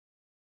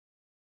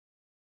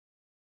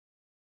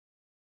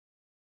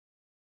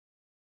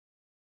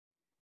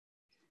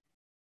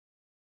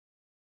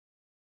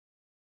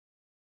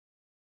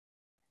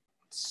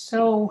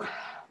So,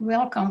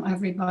 welcome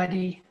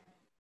everybody.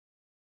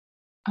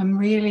 I'm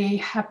really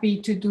happy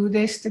to do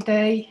this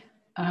today.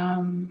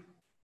 I'm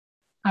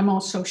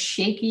also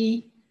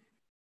shaky,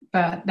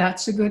 but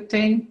that's a good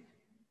thing.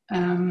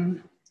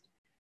 And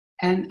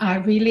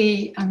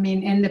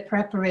in the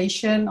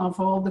preparation of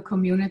all the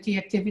community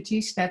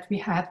activities that we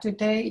had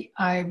today,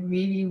 I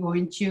really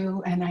want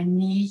you and I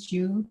need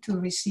you to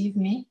receive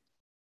me.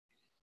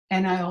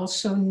 And I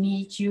also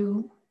need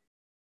you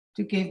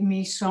to give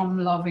me some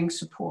loving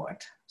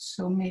support.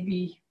 So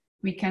maybe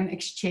we can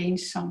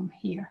exchange some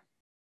here.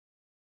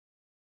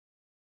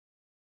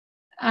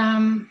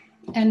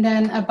 And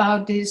then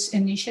about this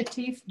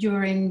initiative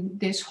during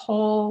this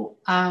whole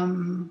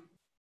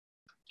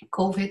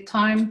COVID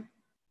time,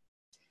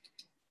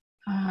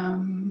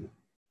 I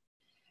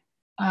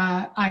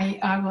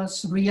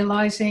was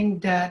realizing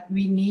that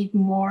we need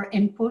more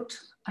input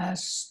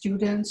as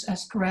students,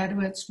 as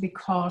graduates,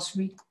 because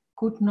we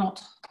could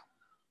not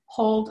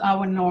hold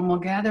our normal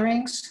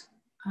gatherings.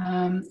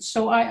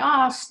 So I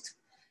asked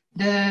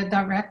the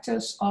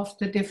directors of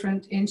the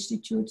different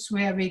institutes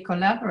where we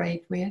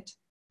collaborate with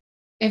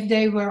if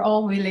they were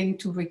all willing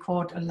to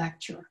record a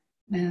lecture.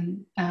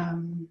 And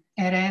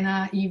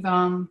Irena,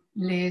 Ivan,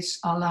 Liz,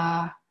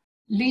 Ala,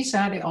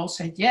 Lisa, they all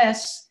said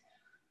yes.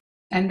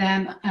 And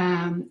then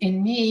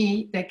in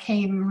me, there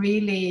came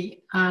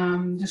really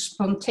the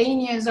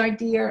spontaneous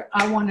idea,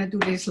 I want to do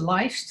this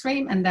live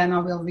stream and then I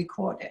will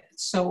record it.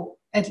 So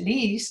at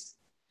least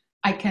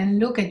I can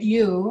look at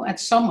you, at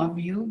some of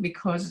you,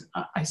 because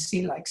I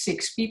see like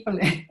 6 people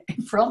in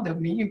front of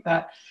me,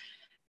 but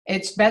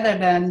it's better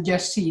than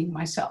just seeing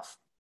myself.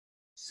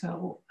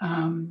 So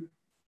I'm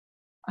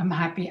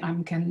happy I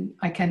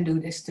can do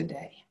this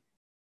today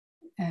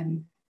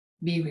and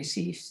be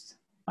received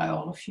by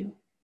all of you.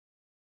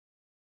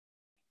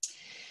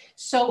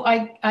 So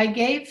I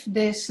gave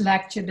this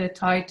lecture the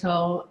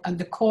title,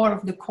 The Core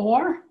of the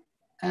Core.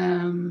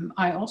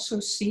 I also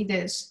see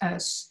this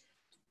as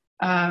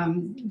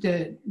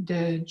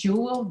the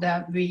jewel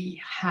that we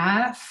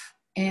have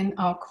in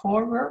our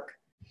core work.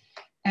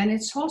 And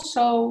it's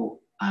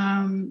also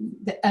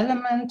the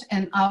element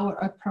in our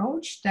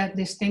approach that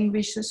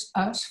distinguishes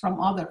us from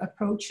other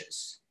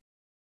approaches.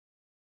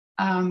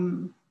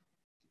 I'm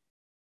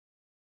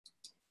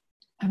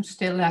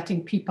still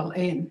letting people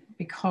in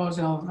because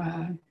of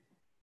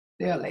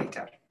they're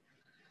later.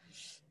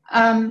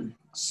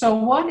 So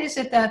what is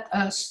it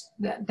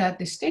that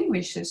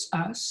distinguishes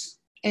us?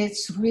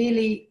 It's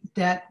really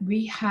that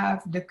we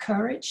have the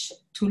courage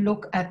to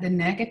look at the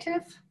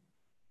negative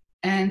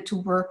and to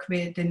work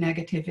with the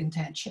negative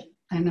intention.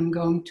 And I'm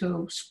going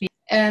to speak.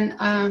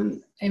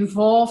 And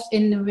involved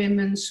in the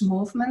women's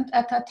movement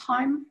at that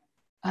time.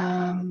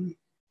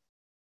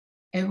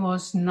 It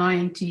was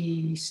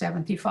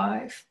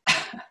 1975.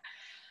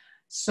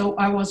 So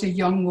I was a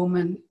young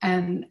woman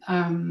and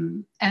I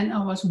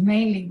was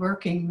mainly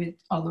working with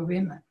other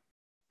women.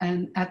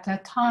 And at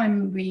that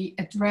time we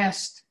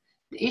addressed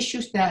the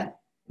issues that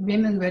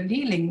women were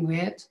dealing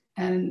with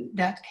and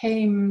that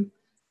came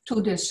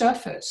to the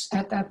surface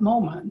at that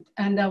moment.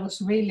 And that was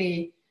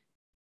really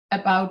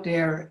about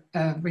their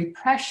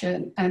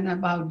repression and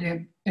about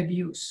their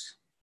abuse.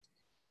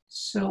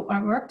 So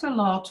I worked a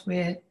lot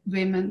with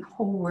women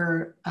who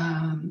were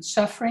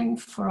suffering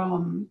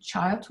from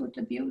childhood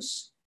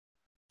abuse,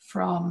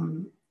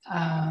 from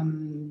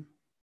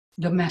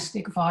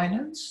domestic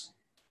violence,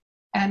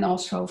 and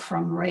also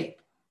from rape.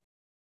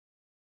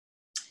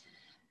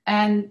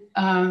 And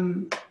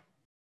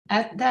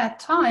at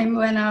that time,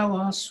 when I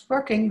was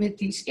working with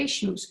these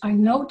issues, I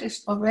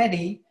noticed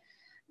already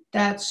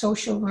that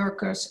social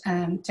workers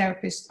and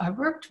therapists I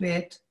worked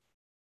with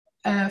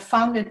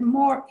found it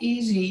more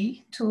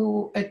easy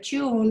to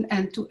attune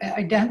and to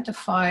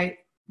identify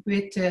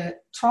with the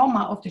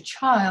trauma of the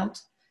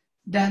child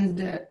than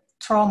the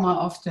trauma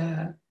of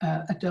the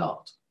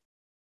adult.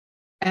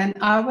 And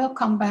I will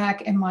come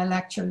back in my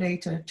lecture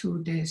later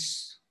to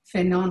this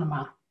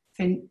phenomena.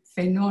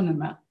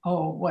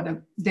 Oh, what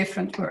a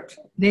different word,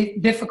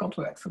 difficult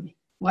word for me,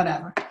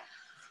 whatever.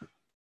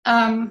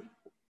 At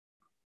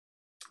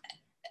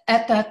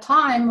that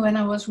time, when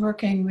I was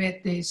working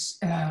with these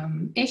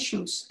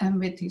issues and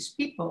with these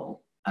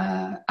people,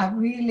 I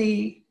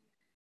really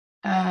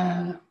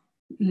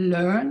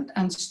learned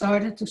and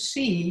started to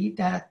see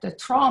that the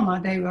trauma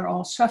they were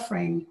all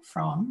suffering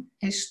from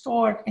is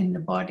stored in the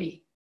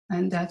body.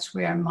 And that's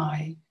where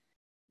my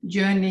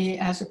journey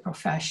as a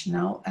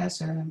professional,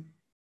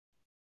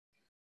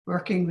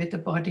 working with the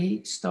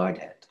body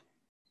started.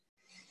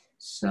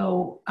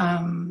 So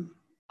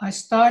I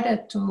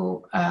started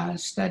to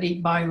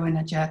study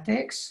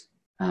bioenergetics.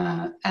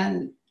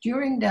 And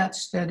during that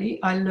study,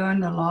 I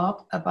learned a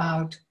lot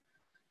about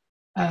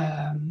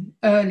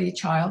early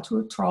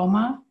childhood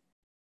trauma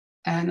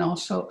and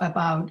also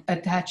about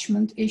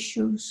attachment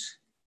issues.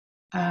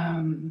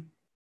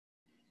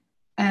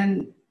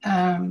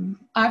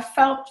 I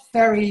felt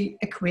very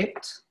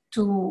equipped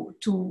to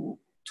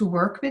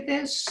work with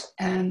this,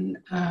 and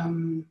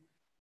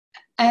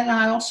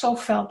I also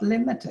felt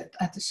limited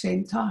at the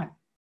same time.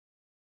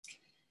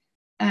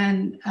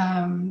 And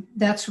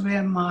that's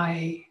where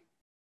my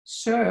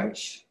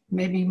search,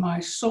 maybe my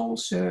soul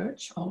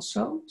search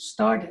also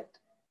started.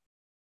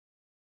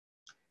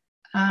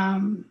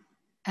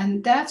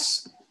 And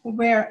that's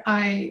where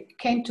I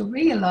came to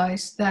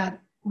realize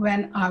that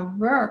when I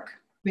work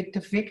with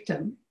the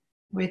victim,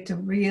 with the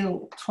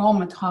real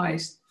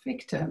traumatized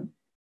victim,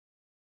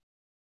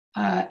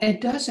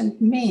 it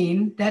doesn't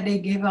mean that they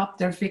give up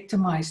their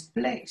victimized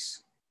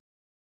place.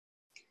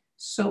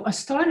 So I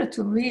started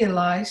to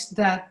realize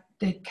that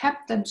they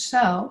kept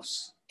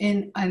themselves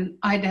in an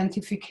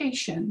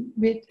identification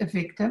with a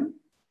victim,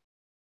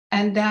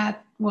 and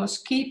that was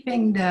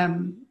keeping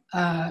them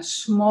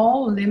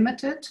small,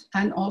 limited,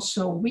 and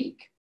also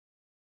weak.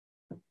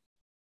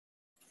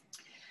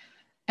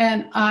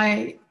 And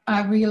I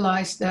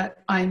realized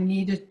that I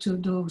needed to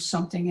do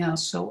something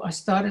else. So I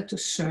started to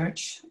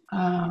search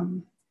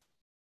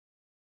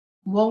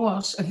what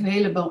was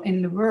available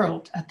in the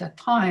world at that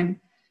time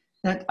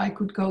that I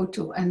could go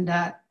to. And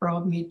that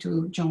brought me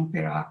to John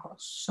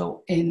Piracos.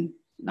 So in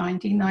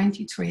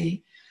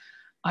 1993,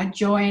 I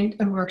joined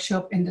a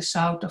workshop in the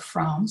south of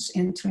France,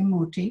 in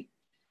Trimouti.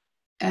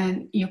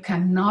 And you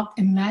cannot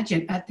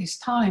imagine at this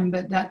time,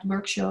 but that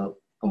workshop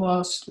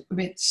was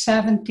with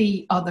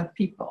 70 other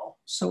people.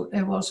 So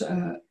there was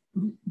a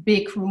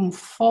big room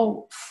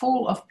full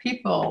of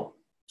people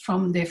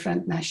from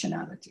different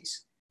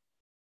nationalities.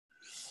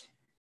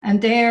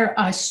 And there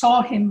I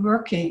saw him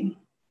working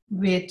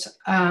with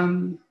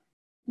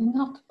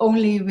not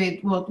only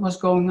with what was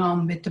going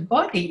on with the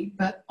body,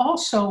 but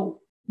also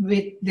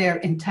with their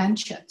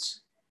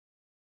intentions.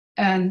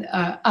 And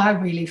I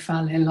really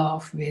fell in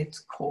love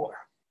with core.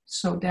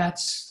 So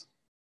that's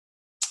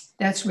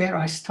where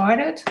I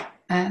started.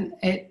 And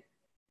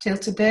till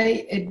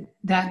today,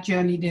 that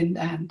journey didn't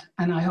end.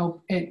 And I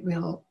hope it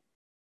will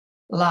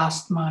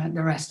last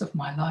the rest of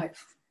my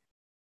life.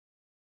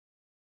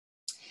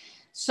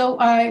 So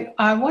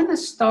I want to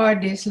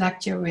start this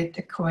lecture with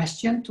a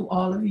question to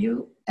all of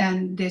you.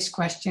 And this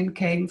question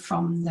came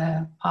from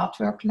the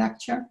Pathwork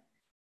lecture.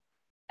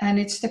 And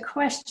it's the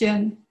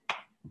question,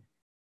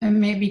 and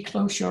maybe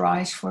close your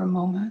eyes for a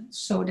moment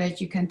so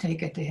that you can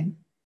take it in.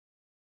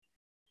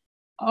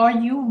 Are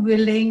you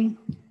willing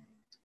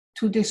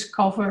to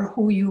discover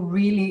who you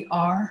really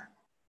are?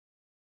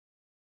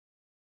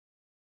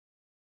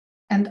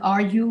 And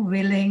are you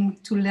willing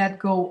to let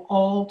go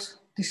old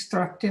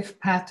destructive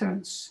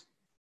patterns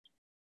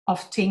of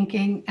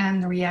thinking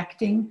and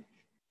reacting?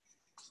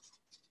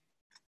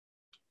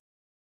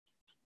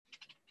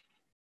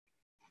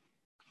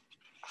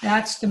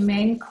 That's the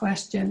main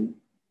question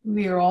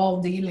we're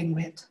all dealing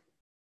with.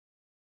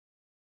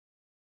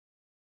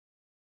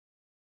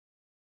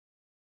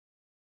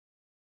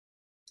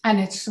 And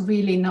it's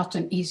really not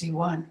an easy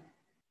one.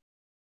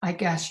 I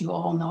guess you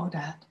all know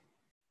that.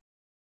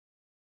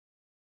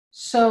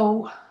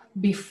 So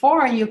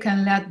before you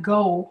can let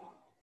go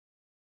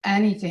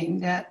anything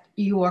that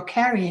you are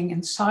carrying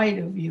inside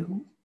of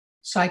you,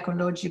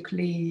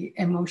 psychologically,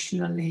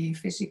 emotionally,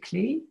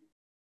 physically,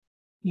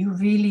 you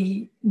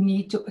really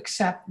need to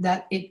accept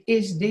that it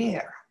is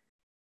there.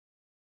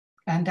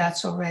 And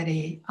that's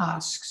already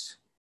asks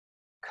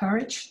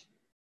courage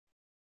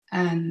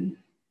and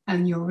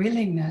your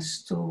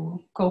willingness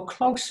to go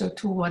closer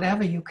to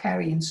whatever you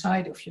carry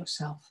inside of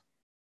yourself.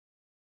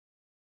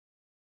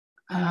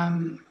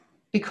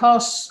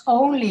 Because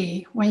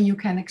only when you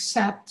can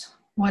accept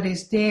what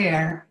is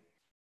there,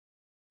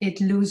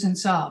 it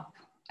loosens up.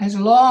 As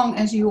long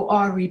as you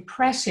are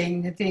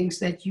repressing the things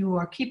that you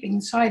are keeping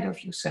inside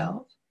of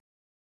yourself,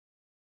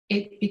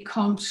 it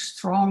becomes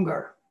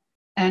stronger,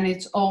 and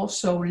it's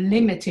also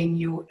limiting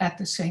you at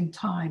the same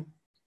time.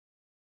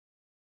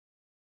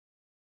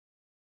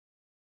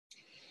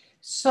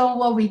 So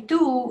what we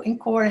do in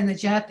core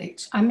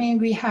energetics,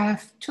 we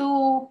have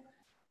two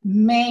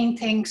main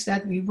things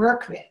that we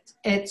work with.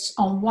 It's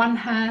on one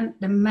hand,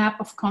 the map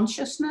of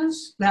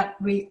consciousness that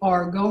we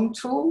are going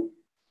through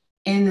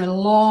in a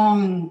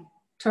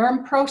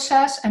long-term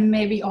process, and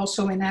maybe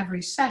also in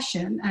every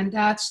session. And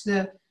that's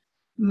the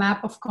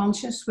map of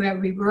consciousness where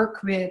we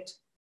work with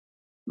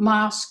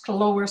mask,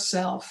 lower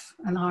self,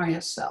 and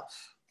higher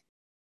self,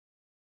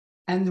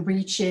 and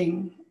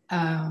reaching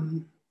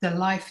the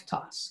life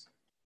task.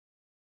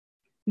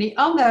 The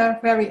other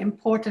very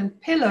important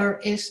pillar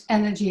is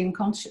energy and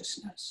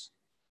consciousness.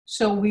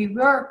 So we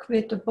work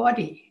with the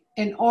body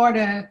in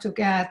order to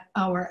get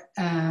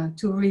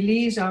to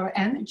release our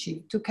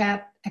energy, to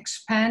get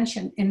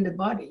expansion in the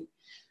body,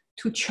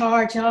 to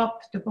charge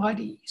up the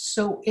body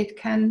so it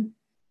can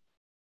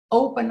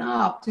open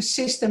up. The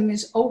system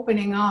is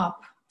opening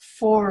up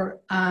for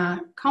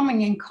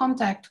coming in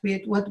contact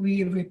with what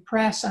we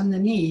repress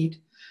underneath.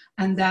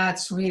 And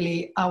that's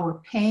really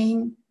our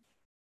pain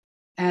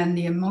and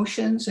the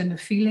emotions and the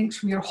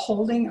feelings we are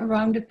holding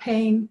around the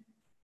pain,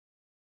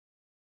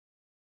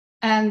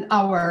 and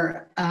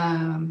our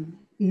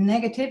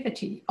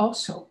negativity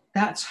also.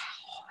 That's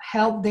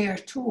held there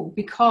too,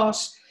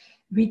 because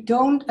we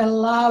don't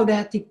allow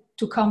that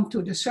to come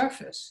to the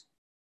surface.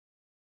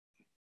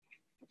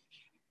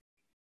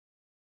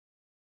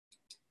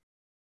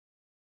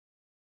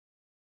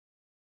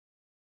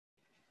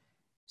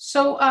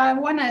 So I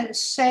want to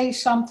say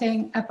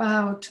something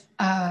about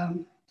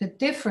the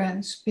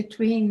difference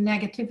between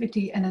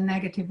negativity and a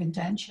negative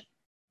intention.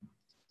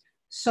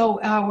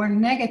 So our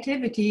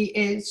negativity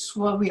is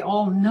what we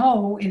all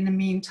know in the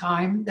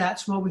meantime.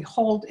 That's what we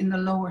hold in the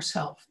lower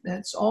self.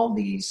 That's all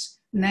these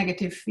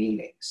negative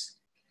feelings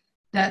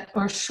that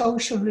are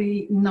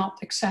socially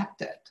not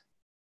accepted.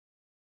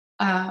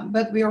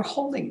 But we are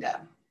holding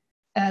them.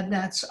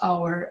 That's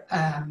our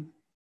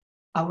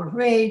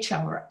rage,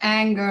 our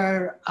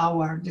anger,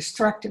 our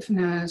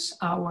destructiveness,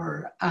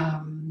 our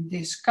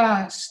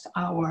disgust,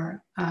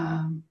 our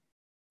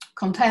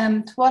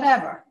contempt,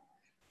 whatever.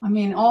 I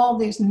mean, all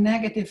these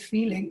negative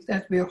feelings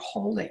that we're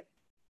holding.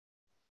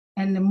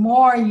 And the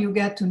more you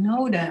get to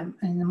know them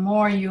and the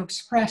more you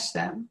express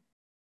them,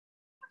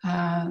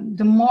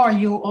 the more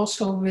you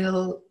also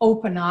will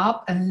open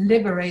up and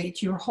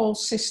liberate your whole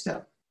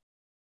system.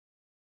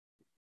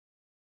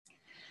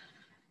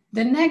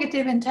 The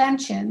negative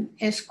intention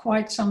is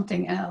quite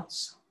something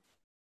else.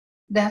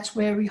 That's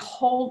where we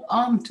hold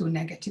on to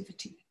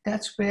negativity.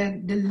 That's where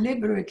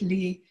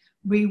deliberately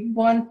we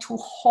want to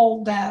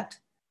hold that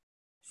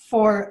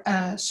for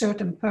a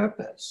certain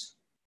purpose.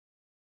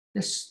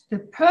 The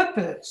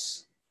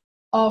purpose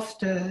of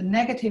the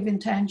negative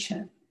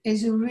intention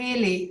is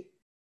really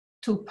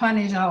to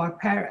punish our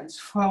parents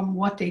from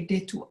what they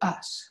did to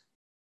us.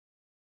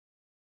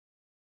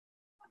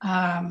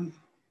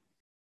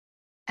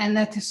 And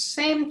at the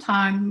same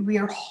time, we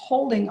are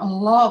holding a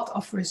lot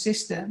of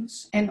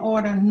resistance in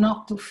order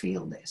not to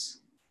feel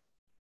this.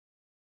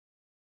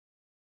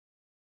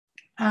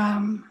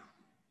 And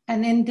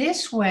in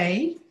this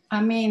way,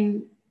 I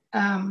mean,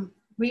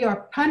 we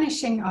are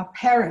punishing our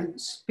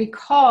parents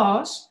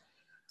because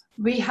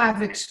we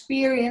have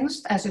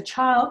experienced as a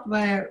child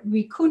where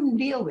we couldn't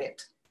deal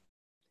with.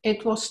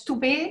 It was too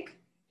big,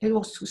 it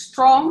was too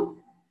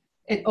strong,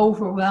 it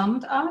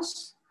overwhelmed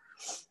us.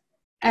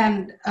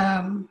 And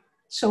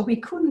so we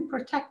couldn't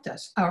protect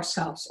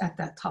ourselves at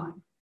that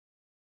time.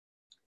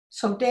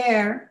 So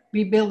there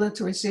we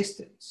built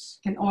resistance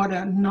in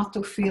order not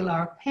to feel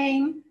our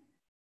pain,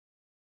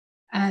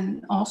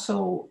 and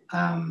also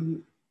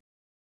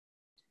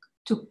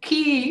to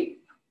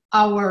keep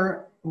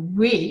our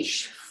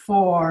wish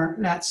for,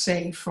 let's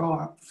say,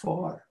 for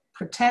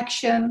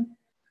protection,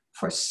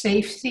 for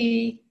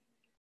safety,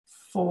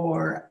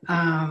 for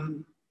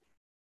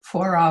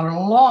our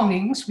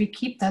longings. We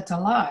keep that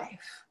alive.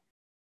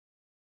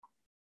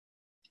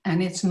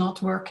 And it's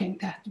not working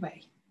that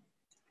way.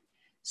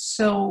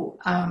 So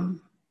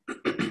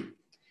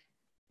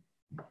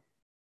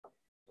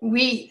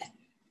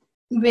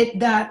with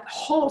that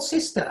whole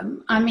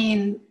system, I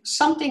mean,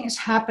 something is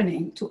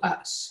happening to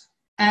us,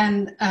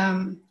 and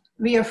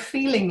we are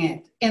feeling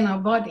it in our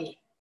body,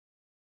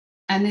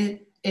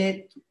 and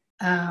it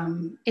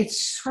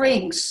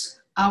shrinks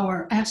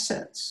our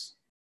assets.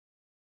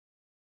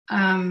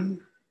 And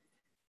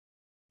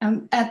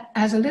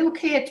as a little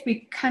kid,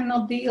 we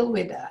cannot deal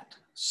with that.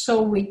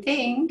 So we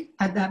think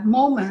at that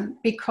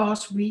moment,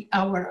 because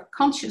our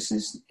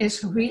consciousness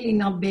is really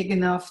not big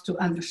enough to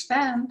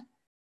understand,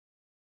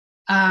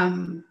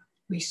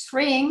 we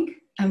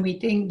shrink and we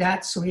think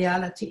that's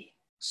reality.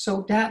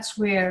 So that's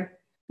where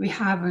we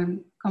have a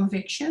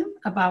conviction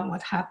about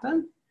what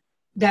happened.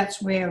 That's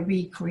where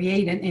we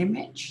create an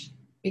image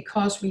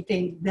because we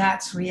think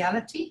that's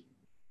reality.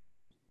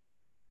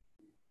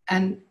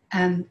 And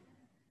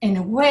in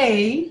a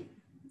way,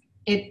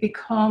 it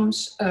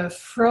becomes a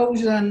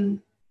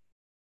frozen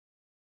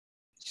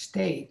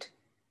state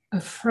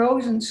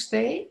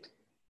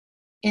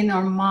in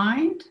our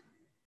mind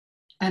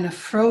and a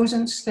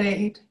frozen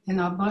state in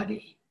our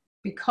body,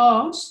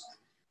 because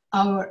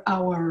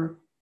our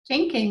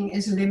thinking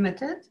is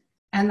limited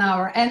and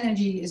our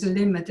energy is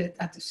limited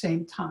at the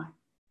same time.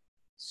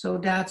 So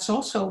that's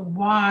also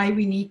why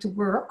we need to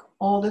work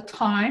all the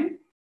time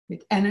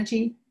with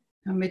energy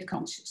and with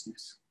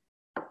consciousness.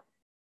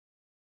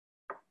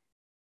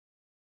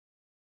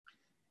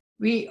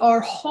 We are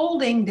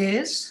holding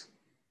these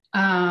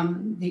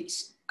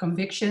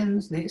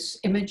convictions, these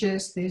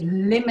images, this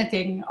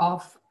limiting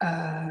of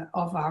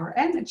our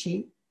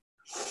energy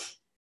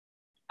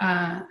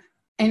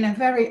in a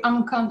very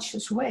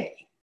unconscious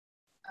way.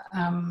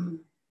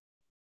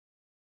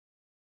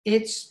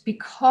 It's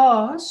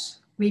because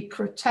we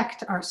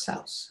protect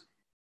ourselves.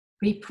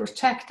 We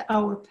protect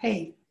our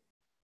pain.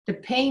 The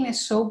pain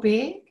is so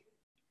big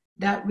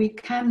that we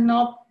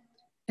cannot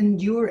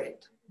endure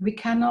it. We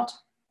cannot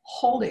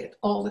hold it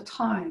all the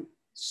time.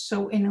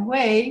 So in a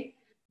way,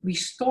 we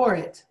store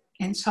it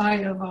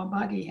inside of our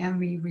body and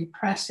we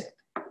repress it.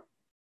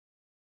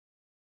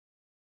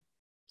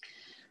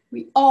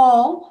 We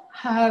all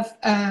have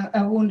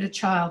a wounded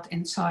child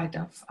inside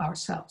of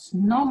ourselves,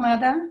 no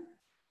matter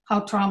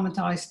how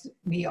traumatized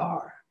we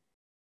are.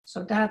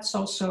 So that's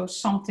also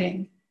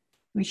something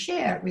we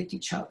share with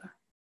each other.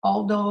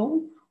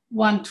 Although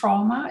one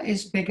trauma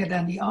is bigger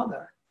than the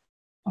other,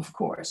 of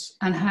course,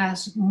 and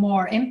has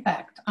more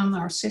impact on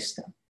our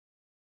system.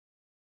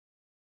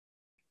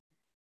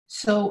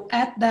 So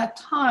at that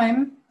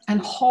time,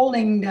 and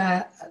holding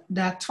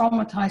that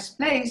traumatized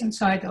place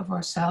inside of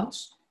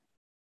ourselves,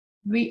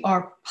 we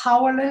are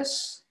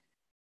powerless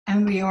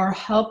and we are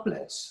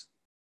helpless.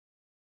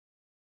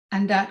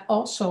 And that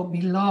also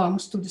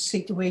belongs to the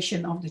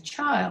situation of the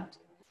child,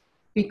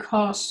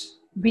 because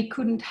we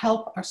couldn't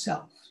help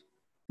ourselves.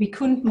 We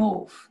couldn't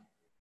move.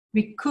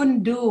 We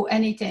couldn't do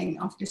anything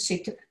of the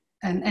situation,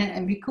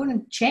 and we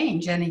couldn't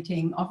change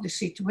anything of the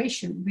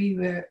situation we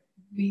were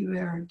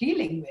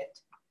dealing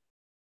with.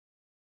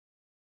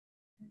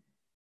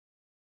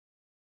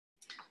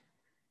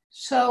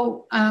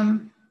 So,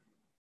 and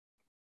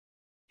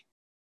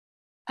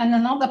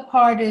another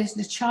part is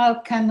the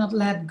child cannot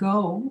let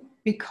go,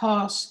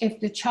 because if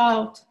the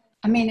child,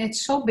 I mean,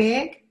 it's so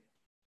big,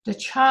 the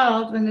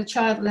child, when the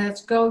child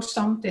lets go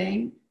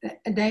something,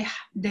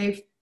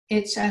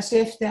 it's as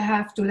if they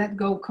have to let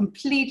go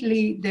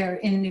completely their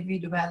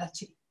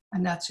individuality,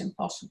 and that's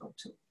impossible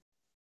too.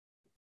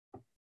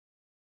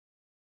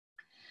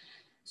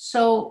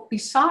 So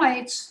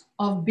besides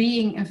of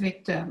being a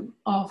victim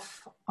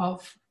of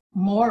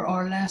more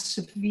or less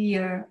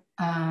severe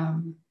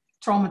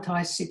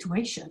traumatized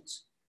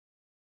situations,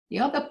 the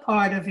other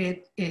part of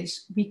it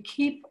is we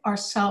keep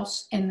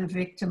ourselves in a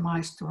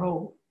victimized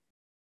role.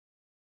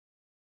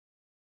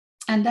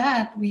 And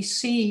that we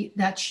see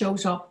that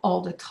shows up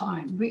all the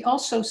time. We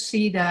also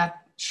see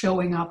that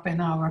showing up in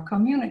our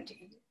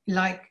community.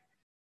 Like,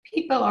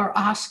 people are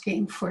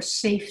asking for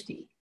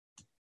safety.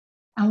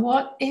 And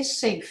what is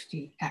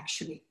safety,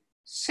 actually?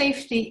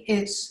 Safety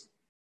is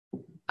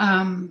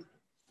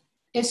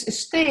a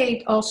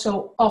state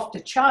also of the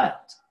child,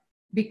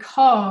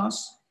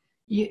 because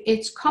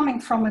it's coming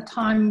from a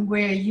time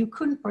where you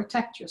couldn't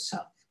protect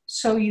yourself.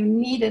 So you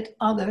needed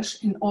others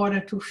in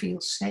order to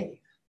feel safe.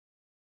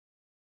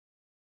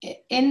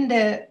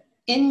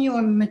 In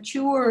your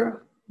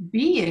mature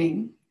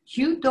being,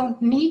 you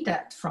don't need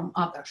that from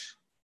others.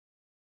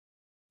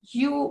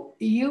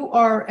 You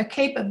are a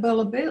capable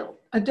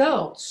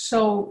adult,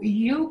 so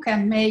you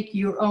can make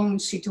your own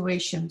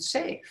situation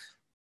safe.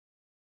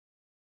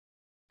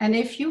 And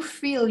if you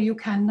feel you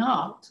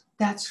cannot,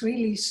 that's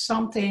really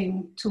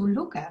something to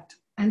look at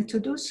and to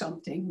do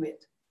something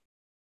with.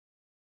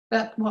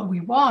 But what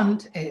we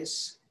want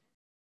is,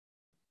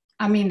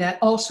 I mean, that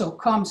also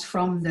comes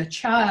from the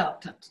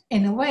child.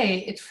 In a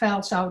way, it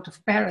falls out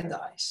of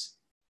paradise.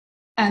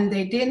 And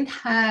they didn't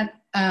have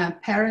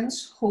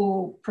parents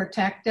who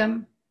protect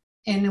them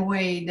in a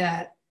way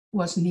that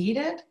was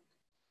needed.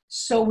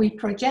 So we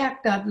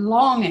project that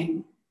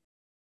longing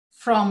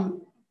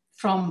from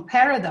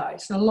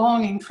paradise, the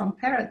longing from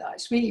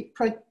paradise. We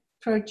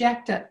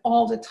project that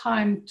all the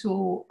time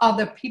to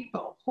other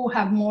people who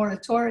have more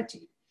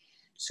authority.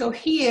 So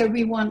here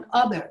we want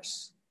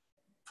others,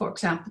 for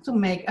example, to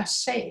make us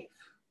safe.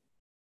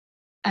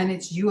 And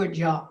it's your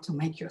job to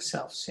make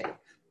yourself safe.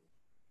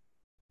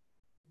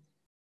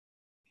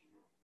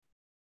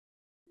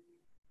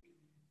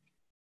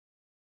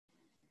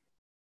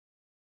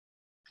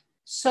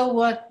 So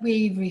what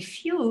we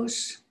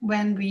refuse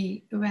when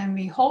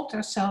we hold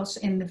ourselves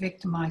in the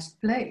victimized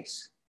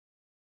place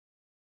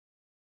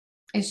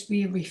is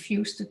we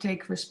refuse to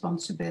take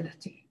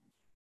responsibility.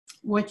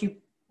 What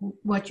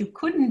you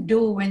couldn't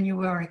do when you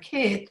were a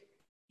kid,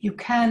 you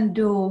can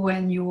do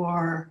when you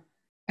are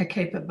a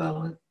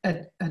capable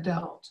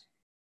adult.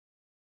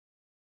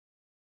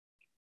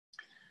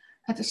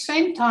 At the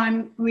same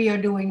time, we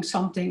are doing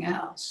something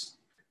else.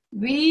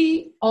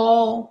 We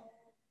all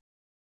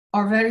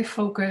are very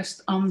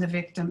focused on the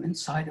victim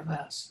inside of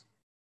us.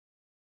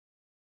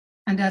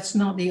 And that's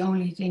not the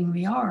only thing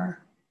we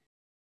are.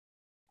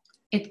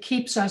 It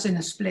keeps us in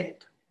a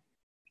split.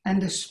 And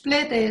the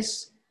split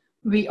is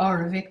we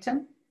are a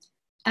victim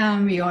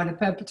and we are the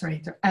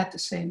perpetrator at the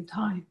same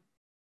time.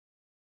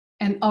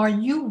 And are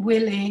you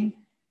willing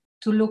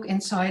to look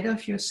inside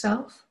of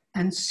yourself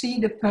and see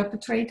the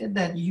perpetrator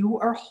that you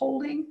are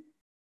holding?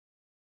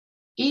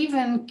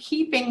 Even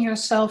keeping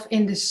yourself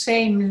in the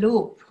same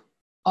loop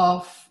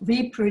of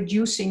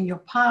reproducing your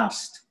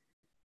past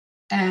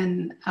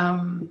and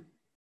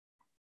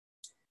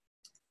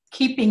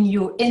keeping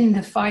you in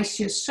the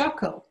vicious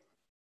circle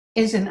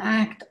is an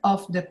act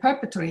of the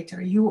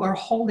perpetrator you are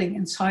holding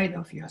inside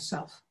of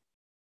yourself.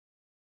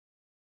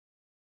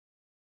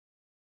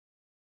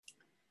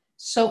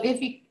 So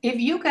if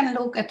you can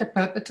look at the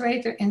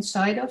perpetrator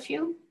inside of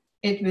you,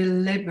 it will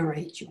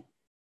liberate you,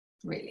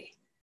 really.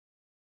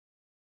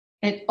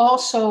 It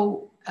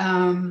also,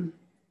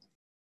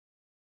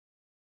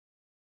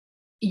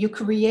 you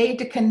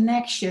create a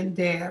connection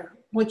there,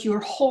 what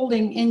you're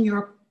holding in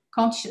your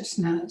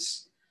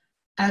consciousness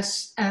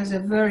as a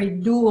very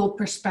dual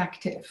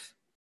perspective.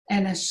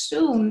 And as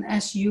soon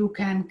as you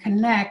can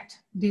connect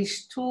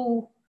these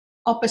two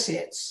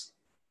opposites,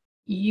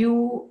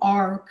 you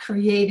are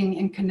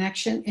creating a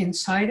connection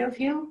inside of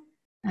you,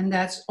 and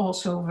that's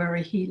also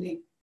very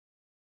healing.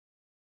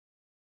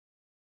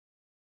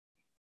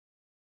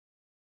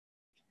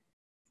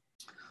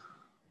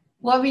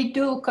 What we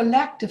do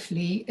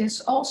collectively is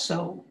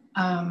also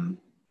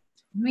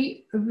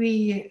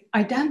we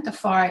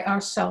identify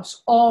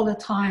ourselves all the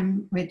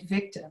time with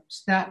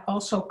victims. That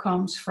also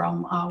comes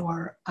from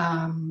our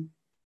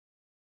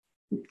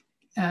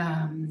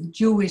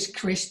Jewish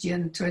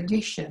Christian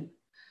tradition,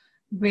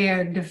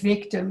 where the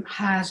victim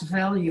has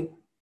value,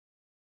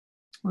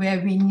 where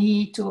we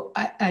need to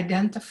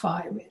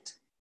identify with.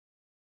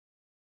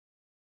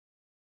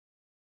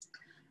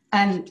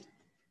 And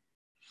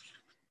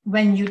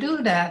when you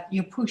do that,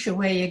 you push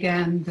away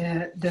again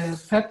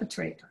the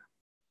perpetrator.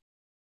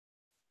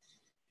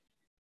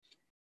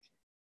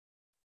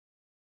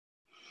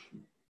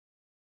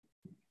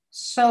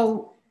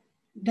 So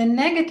the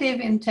negative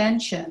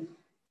intention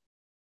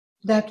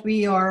that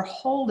we are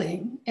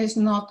holding is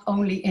not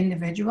only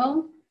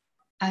individual,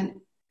 and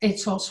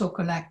it's also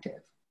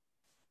collective.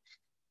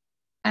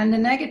 And the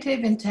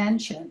negative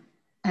intention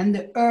and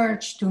the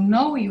urge to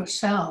know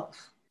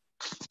yourself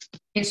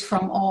is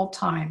from all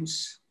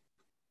times.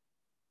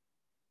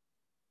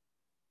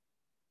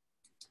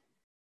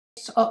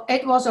 So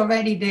it was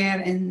already there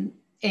in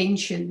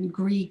ancient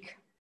Greek.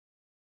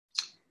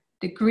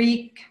 The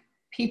Greek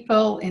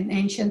people in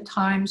ancient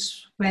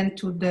times went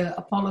to the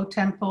Apollo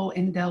temple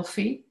in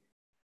Delphi,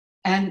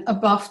 and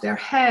above their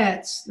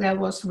heads there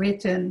was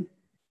written,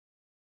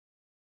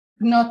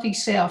 Gnoti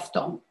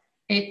Seafton.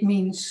 It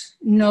means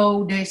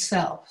know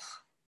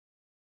thyself.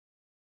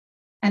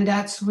 And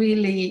that's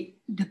really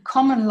the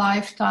common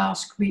life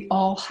task we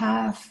all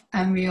have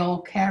and we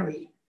all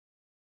carry.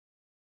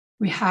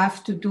 We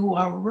have to do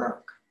our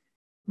work.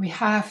 We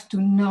have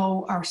to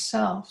know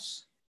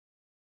ourselves.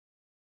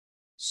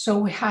 So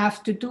we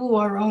have to do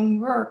our own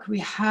work. We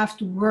have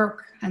to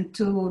work and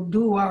to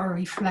do our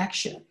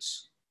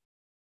reflections.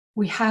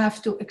 We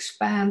have to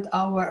expand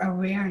our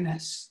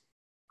awareness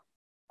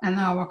and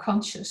our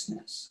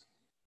consciousness.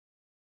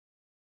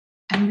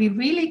 And we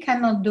really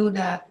cannot do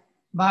that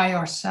by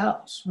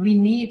ourselves. We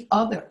need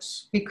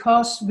others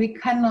because we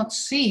cannot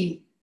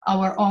see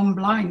our own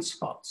blind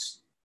spots.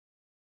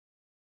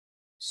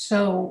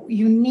 So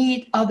you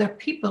need other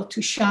people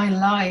to shine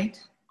light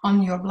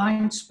on your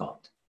blind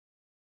spot.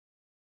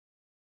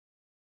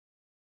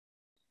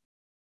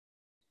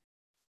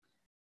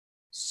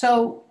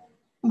 So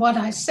what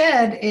I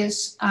said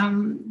is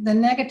the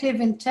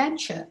negative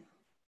intention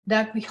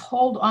that we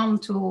hold on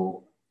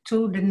to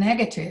the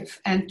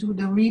negative and to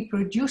the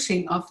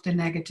reproducing of the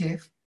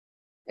negative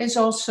is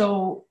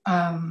also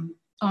on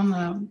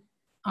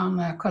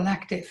a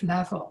collective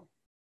level.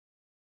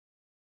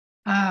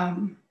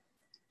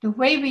 The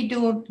way we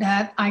do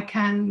that, I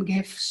can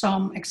give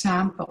some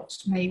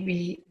examples,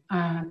 maybe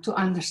to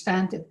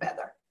understand it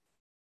better.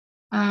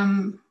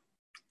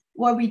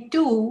 What we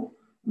do,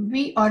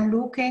 we are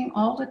looking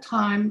all the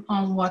time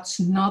on what's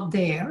not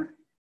there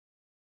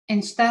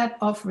instead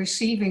of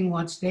receiving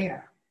what's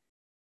there.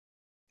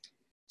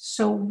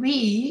 So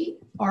we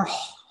are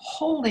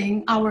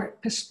holding our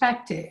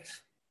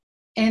perspective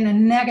in a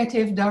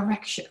negative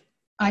direction.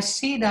 I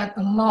see that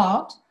a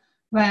lot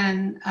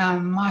when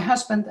my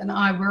husband and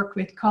I work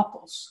with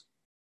couples.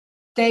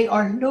 They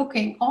are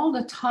looking all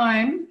the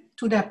time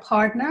to their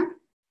partner,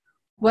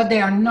 what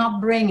they are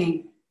not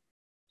bringing,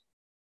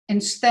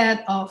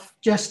 instead of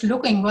just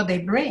looking what they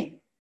bring.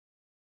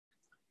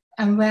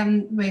 And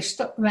when we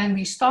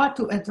start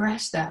to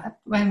address that,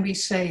 when we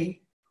say,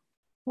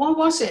 what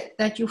was it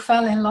that you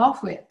fell in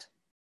love with?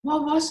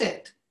 What was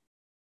it?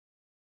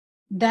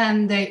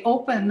 Then they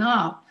open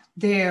up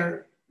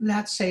their,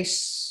 let's say,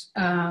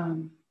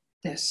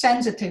 the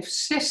sensitive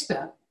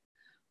system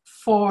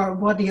for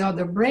what the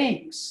other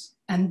brings.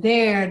 And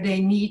there they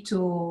need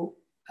to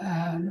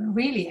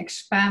really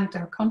expand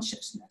their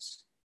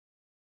consciousness.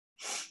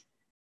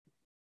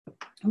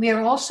 We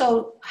are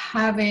also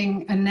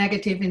having a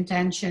negative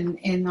intention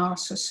in our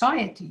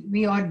society.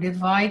 We are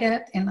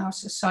divided in our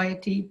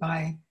society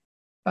by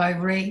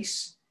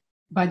race,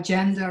 by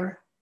gender,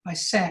 by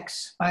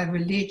sex, by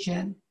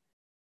religion.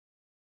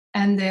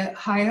 And the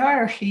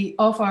hierarchy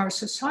of our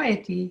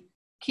society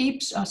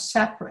keeps us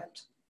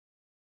separate.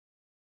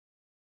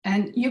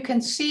 And you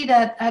can see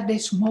that at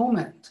this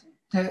moment,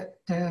 the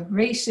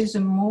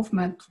racism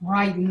movement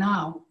right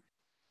now,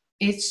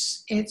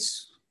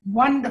 it's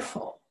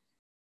wonderful.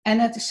 And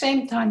at the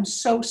same time,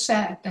 so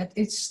sad that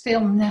it's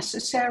still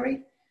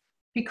necessary,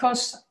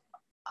 because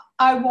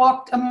I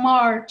walked a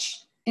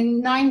march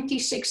in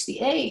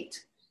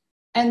 1968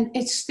 and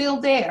it's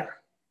still there.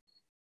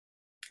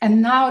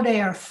 And now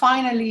they are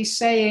finally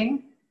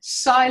saying,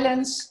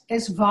 silence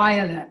is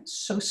violence.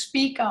 So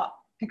speak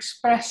up,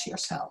 express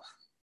yourself.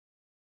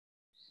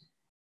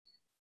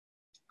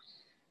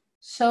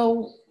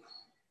 So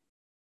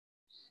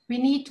we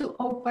need to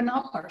open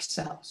up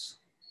ourselves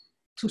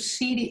to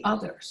see the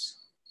others.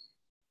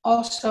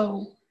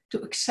 Also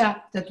to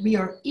accept that we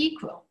are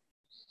equal.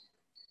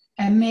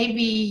 And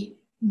maybe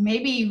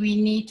we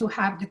need to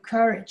have the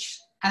courage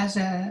as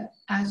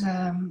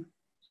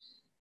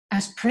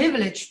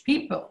privileged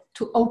people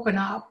to open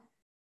up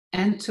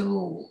and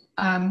to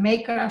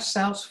make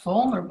ourselves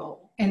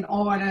vulnerable in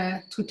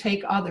order to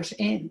take others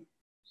in.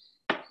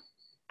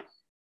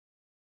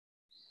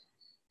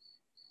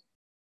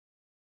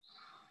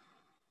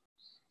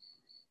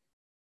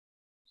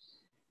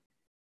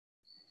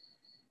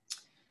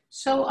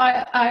 So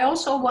I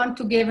also want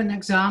to give an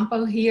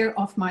example here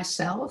of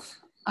myself,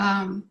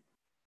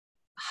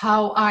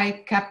 how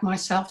I kept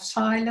myself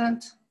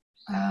silent.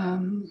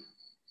 I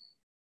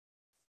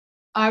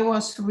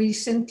was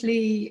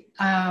recently,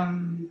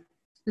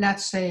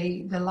 let's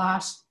say the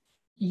last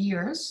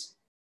years,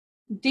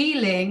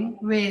 dealing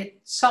with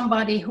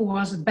somebody who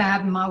was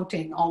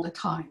bad-mouthing all the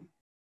time.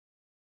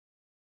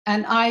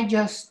 And I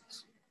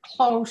just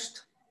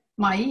closed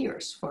my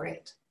ears for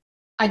it.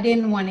 I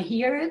didn't want to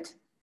hear it.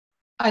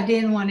 I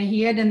didn't want to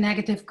hear the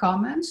negative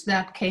comments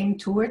that came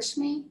towards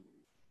me.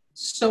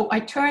 So I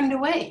turned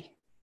away.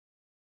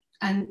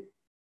 And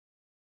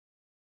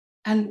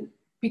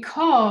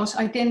because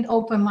I didn't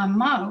open my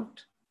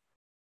mouth,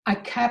 I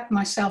kept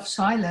myself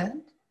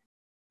silent.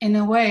 In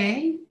a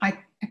way, I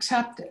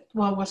accepted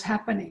what was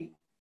happening.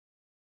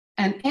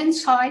 And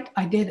inside,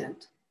 I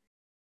didn't.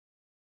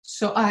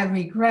 So I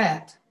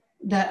regret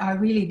that I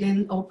really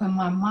didn't open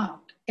my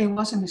mouth. It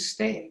was a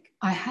mistake.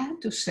 I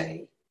had to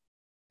say,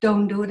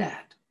 don't do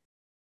that.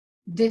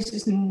 This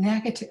is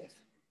negative.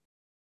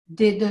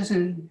 This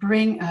doesn't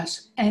bring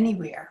us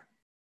anywhere.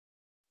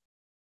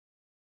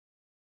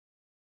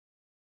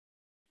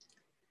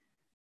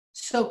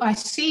 So I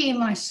see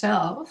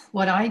myself,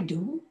 what I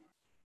do.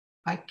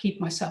 I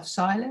keep myself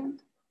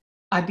silent.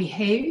 I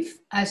behave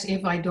as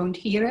if I don't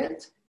hear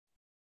it.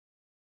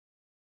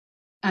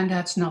 And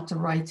that's not the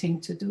right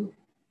thing to do.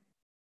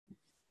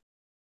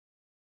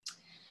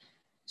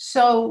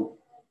 So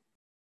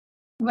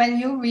when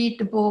you read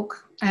the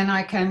book, and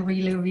I can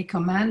really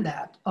recommend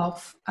that,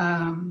 of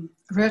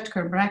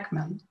Rutger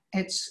Bregman,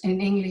 it's in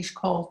English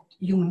called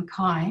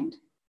Humankind.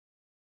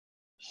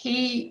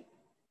 He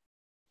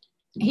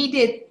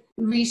did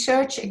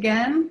research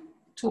again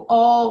to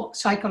all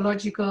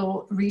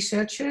psychological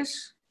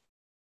researchers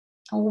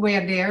who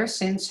were there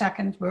since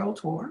Second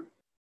World War.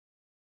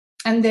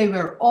 And they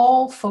were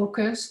all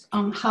focused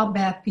on how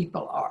bad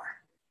people are.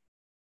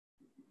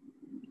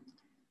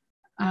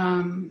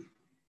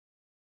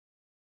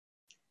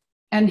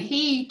 And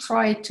he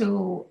tried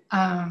to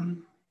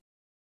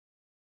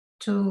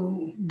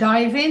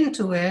dive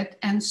into it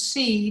and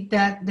see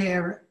that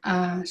their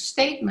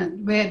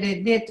statement, where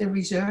they did the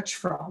research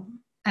from,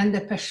 and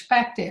the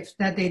perspective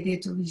that they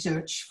did the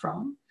research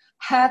from,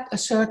 had a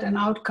certain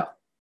outcome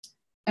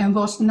and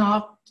was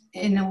not,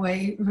 in a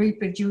way,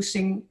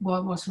 reproducing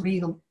what was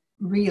real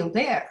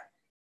there.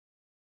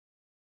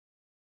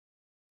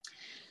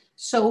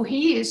 So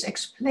he is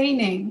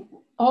explaining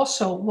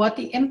also what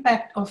the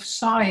impact of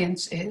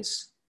science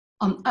is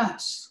on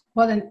us,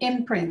 what an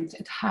imprint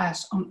it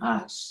has on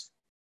us.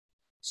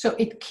 So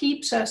it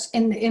keeps us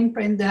in the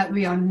imprint that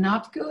we are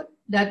not good,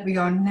 that we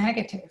are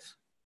negative,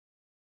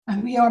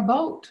 and we are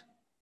both.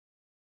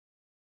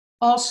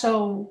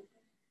 Also,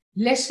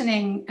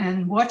 listening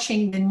and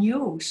watching the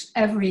news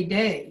every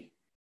day,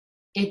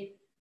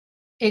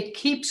 it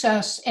keeps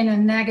us in a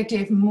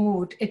negative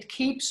mood. It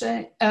keeps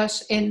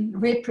us in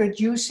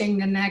reproducing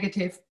the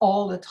negative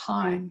all the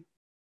time,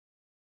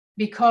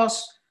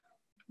 because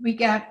we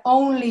get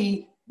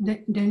only,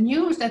 the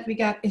news that we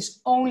get is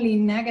only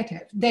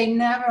negative. They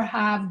never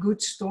have good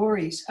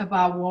stories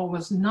about what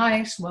was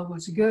nice, what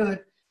was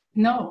good.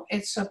 No,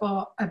 it's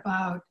about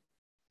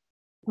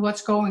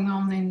what's going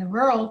on in the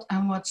world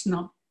and what's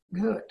not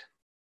good.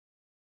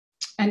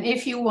 And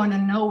if you want to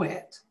know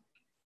it,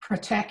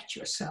 protect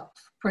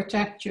yourself.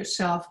 Protect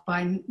yourself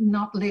by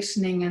not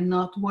listening and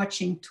not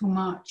watching too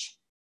much.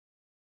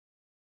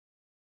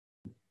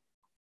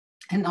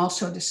 And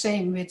also the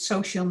same with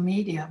social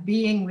media.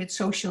 Being with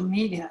social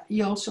media,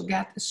 you also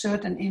get a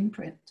certain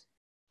imprint.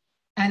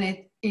 And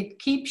it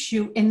keeps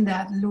you in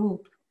that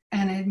loop,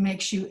 and it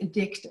makes you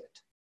addicted.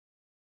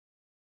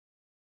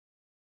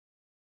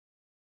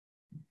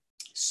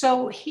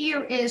 So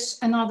here is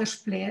another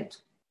split.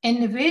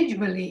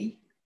 Individually,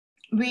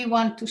 we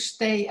want to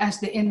stay as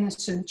the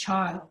innocent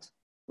child.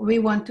 We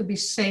want to be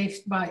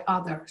saved by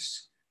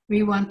others.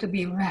 We want to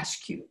be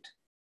rescued.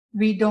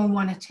 We don't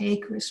want to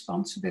take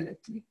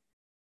responsibility.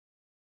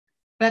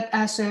 But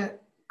as a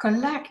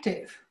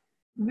collective,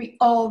 we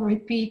all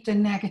repeat the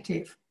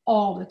negative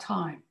all the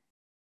time.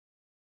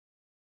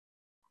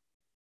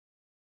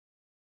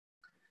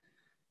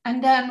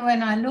 And then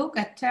when I look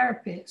at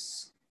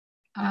therapists,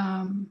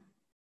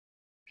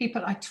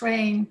 people I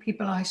train,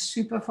 people I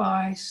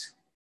supervise,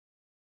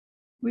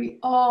 we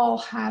all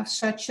have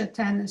such a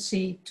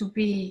tendency to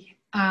be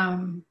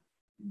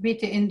with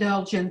the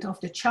indulgent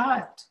of the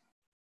child.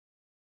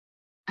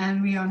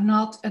 And we are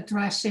not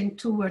addressing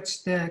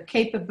towards the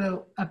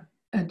capable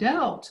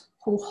adult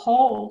who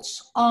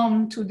holds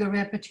on to the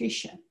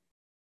repetition.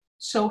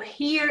 So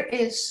here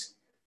is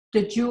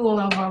the jewel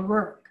of our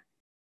work.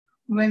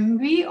 When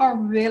we are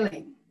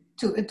willing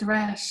to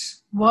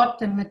address what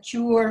the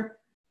mature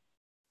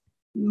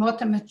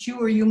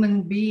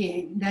human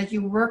being that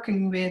you're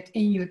working with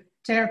in your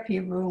therapy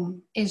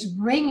room is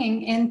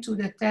bringing into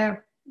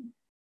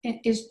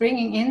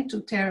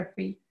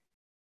therapy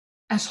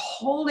as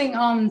holding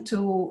on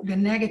to the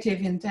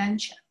negative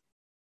intention.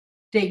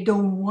 They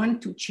don't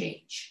want to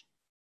change.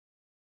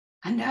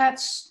 And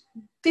that's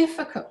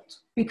difficult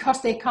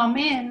because they come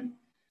in,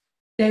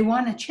 they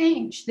want to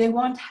change, they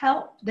want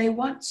help, they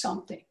want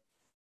something.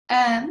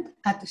 And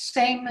at the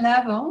same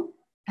level,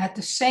 at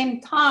the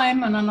same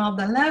time, on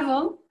another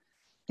level,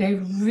 they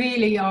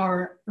really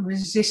are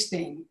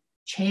resisting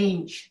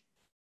change.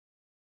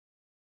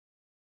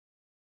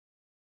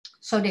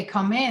 So they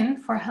come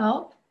in for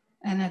help,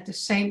 and at the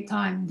same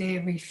time, they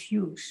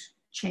refuse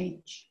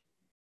change.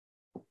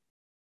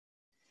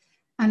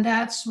 And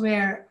that's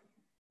where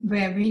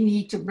we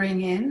need to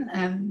bring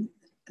in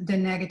the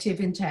negative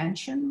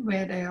intention,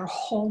 where they are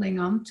holding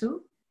on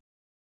to,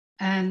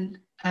 and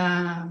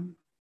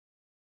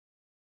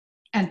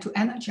to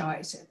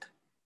energize it.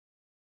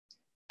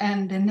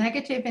 And the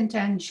negative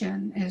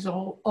intention is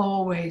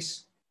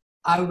always,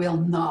 I will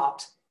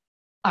not,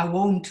 I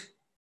won't.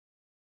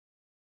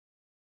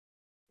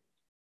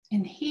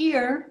 And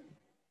here,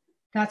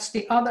 that's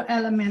the other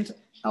element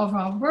of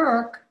our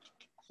work.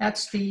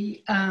 That's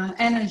the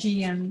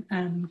energy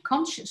and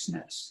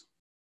consciousness.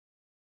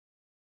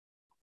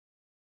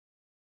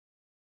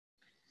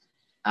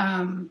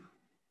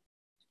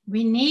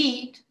 We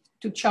need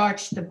to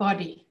charge the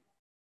body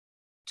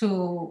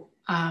to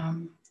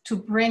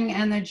bring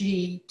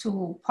energy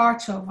to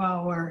parts of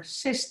our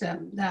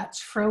system that's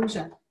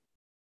frozen,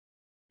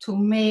 to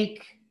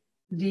make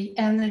the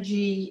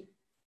energy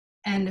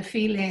and the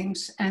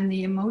feelings and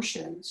the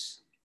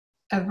emotions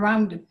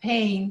around the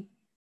pain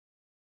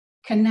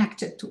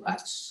connected to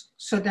us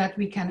so that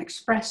we can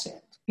express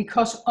it.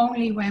 Because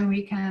only when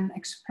we can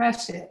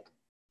express it,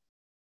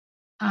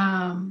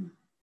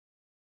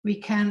 we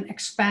can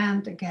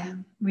expand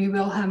again. We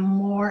will have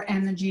more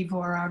energy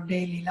for our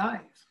daily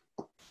life.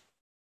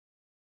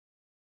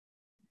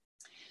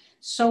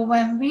 So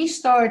when we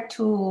start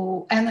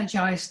to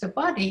energize the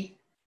body,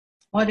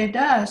 what it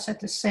does at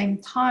the same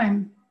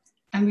time,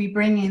 and we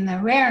bring in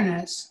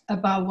awareness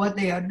about what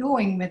they are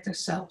doing with the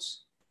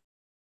cells,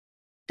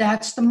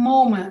 that's the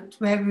moment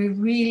where we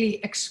really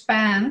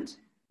expand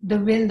the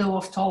window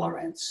of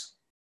tolerance.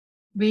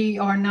 We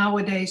are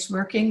nowadays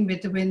working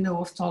with the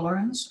window of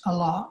tolerance a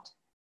lot.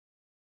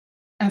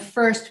 And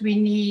first we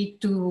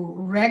need to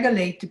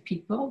regulate the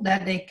people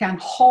that they can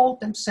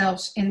hold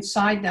themselves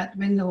inside that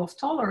window of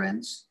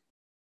tolerance.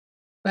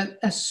 But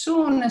as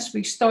soon as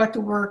we start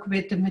to work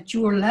with the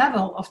mature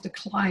level of the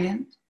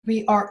client,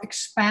 we are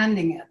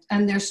expanding it.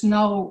 And there's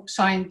no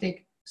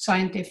scientific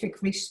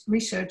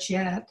research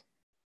yet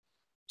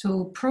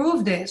to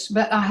prove this,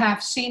 but I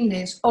have seen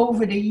this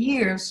over the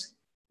years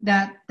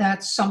that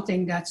that's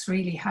something that's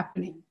really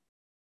happening.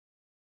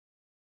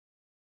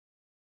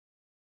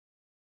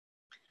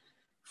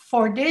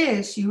 For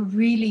this, you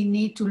really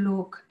need to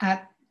look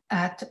at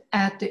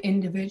the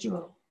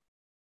individual.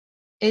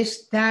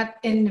 Is that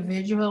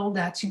individual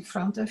that's in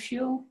front of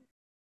you?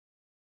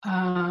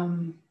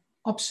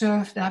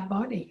 Observe that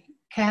body.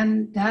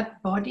 Can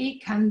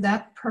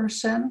that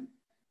person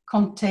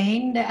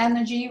contain the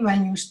energy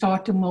when you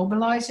start to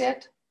mobilize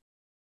it?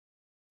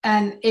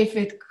 And if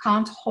it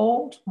can't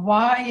hold,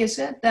 why is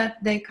it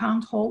that they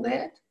can't hold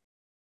it?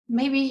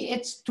 Maybe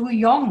it's too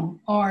young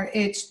or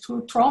it's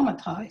too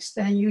traumatized,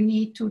 and you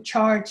need to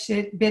charge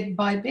it bit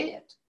by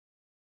bit.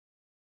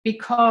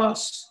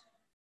 Because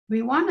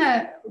we want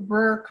to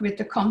work with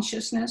the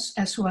consciousness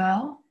as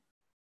well.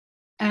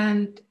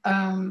 And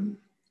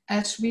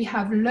as we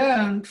have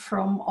learned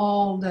from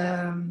all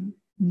the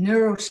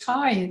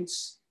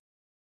neuroscience,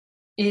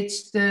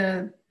 it's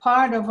the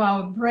part of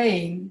our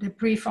brain, the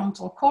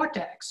prefrontal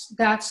cortex,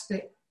 that's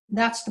the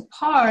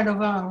part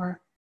of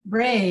our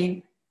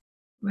brain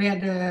where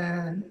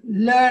the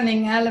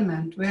learning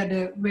element,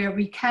 where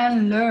we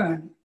can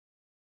learn.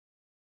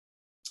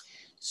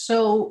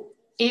 So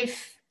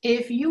if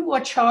you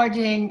are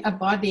charging a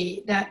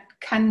body that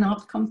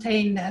cannot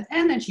contain that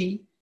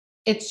energy,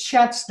 it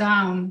shuts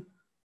down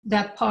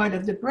that part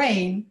of the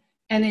brain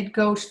and it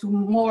goes to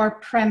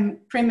more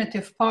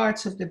primitive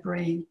parts of the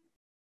brain.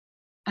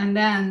 And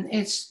then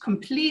it's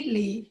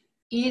completely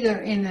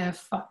either in a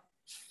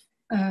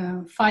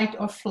fight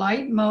or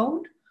flight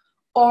mode,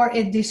 or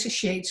it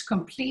dissociates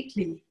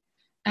completely.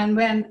 And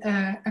when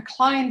a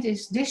client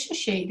is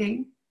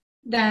dissociating,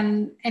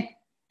 then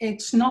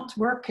it's not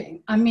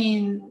working. I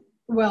mean,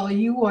 well,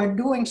 you are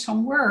doing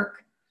some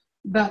work,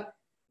 but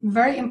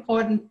very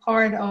important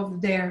part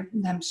of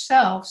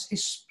themselves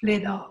is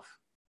split off.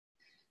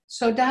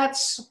 So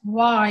that's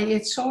why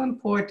it's so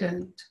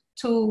important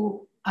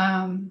to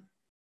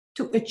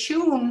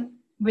attune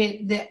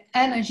with the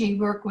energy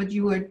work what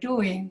you are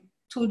doing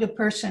to the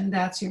person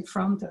that's in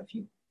front of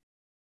you.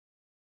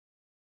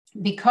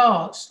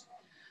 Because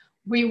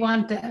we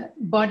want the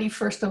body,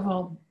 first of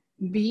all,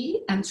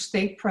 be and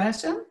stay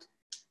present,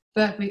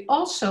 but we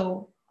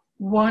also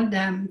want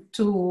them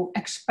to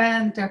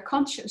expand their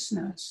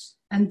consciousness.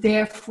 And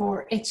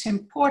therefore, it's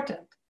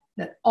important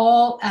that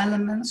all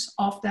elements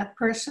of that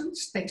person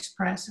stays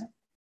present.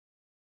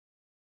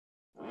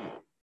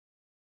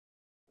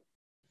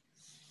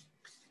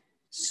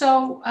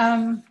 So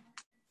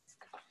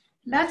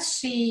let's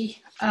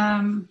see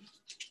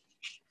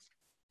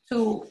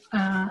to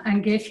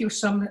and give you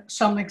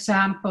some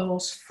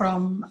examples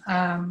from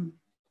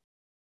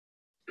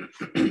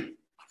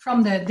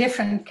from the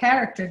different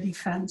character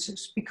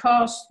defenses,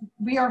 because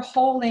we are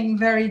holding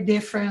very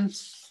different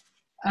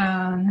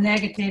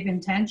negative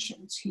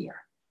intentions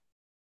here.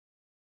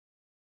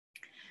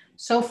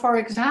 So, for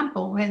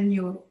example, when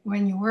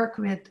you work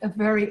with a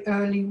very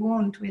early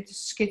wound, with a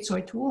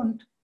schizoid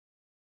wound,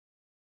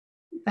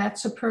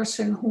 that's a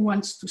person who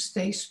wants to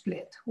stay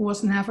split, who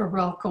was never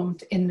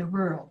welcomed in the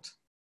world.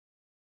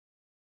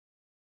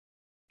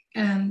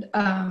 And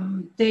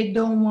they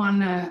don't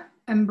want to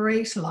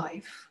embrace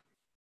life.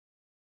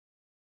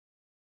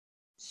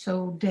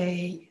 So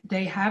they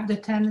have the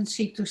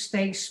tendency to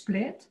stay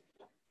split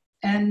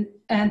and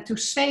to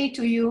say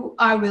to you,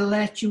 I will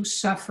let you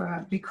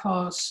suffer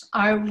because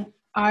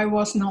I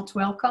was not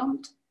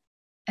welcomed,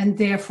 and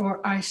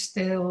therefore I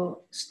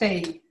still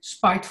stay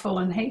spiteful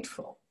and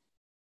hateful.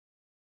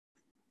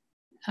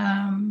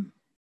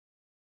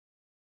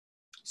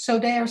 So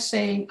they are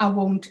saying, I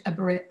won't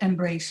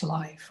embrace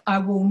life. I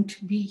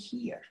won't be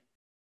here.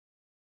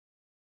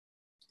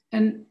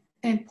 An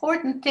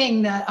important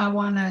thing that I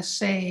want to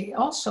say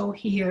also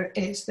here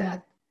is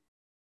that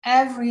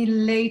every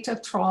later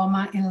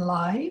trauma in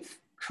life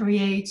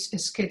creates a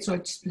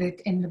schizoid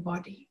split in the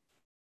body.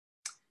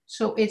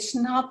 So it's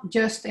not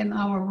just in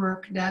our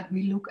work that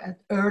we look at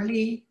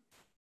early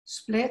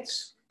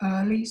splits,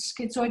 early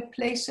schizoid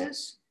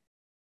places,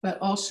 but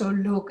also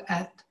look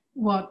at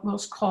what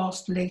was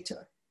caused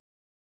later.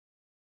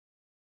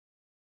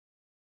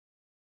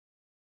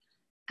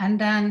 And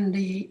then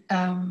the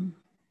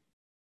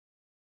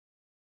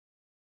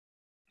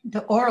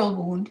oral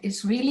wound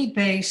is really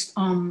based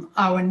on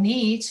our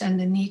needs and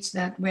the needs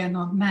that were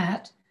not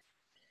met.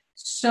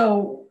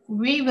 So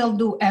we will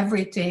do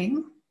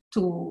everything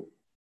to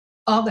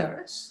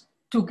others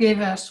to give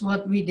us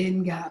what we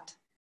didn't get.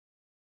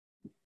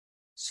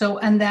 So,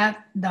 and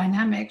that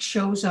dynamic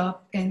shows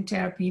up in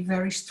therapy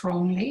very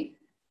strongly,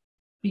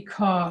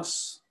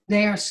 because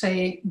they are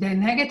saying their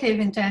negative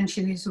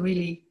intention is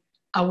really,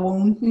 I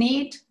won't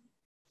need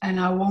and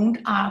I won't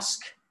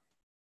ask,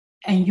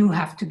 and you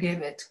have to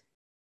give it.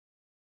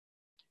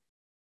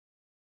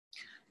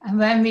 And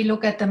when we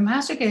look at the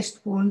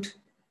masochist wound,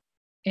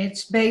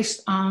 it's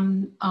based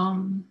on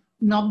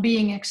not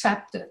being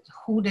accepted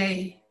who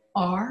they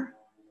are,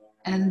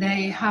 and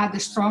they had a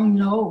strong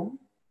no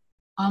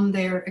on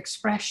their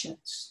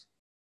expressions.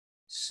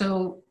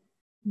 So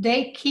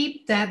they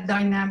keep that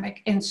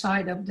dynamic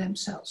inside of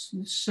themselves.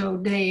 So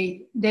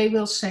they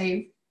will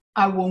say,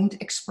 I won't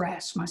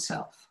express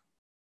myself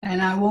and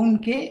I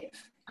won't give.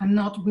 I'm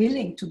not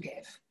willing to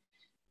give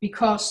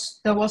because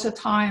there was a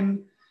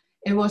time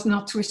it was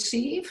not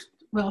received.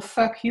 Well,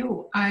 fuck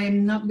you.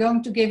 I'm not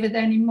going to give it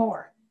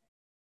anymore.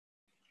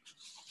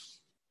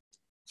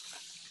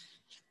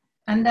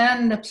 And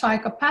then the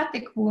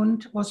psychopathic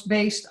wound was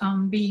based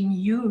on being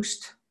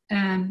used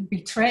and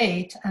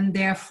betrayed, and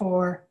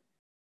therefore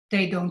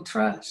they don't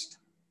trust.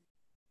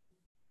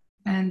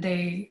 And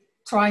they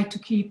try to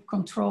keep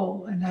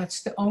control, and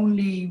that's the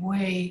only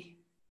way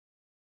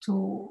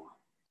to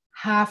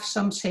have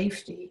some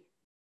safety.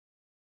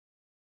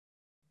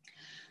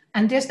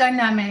 And this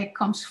dynamic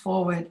comes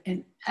forward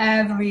in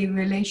every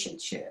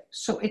relationship.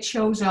 So it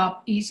shows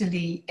up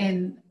easily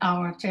in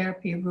our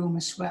therapy room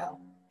as well.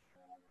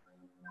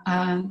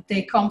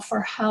 They come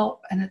for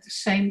help, and at the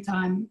same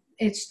time,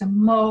 it's the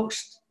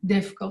most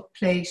difficult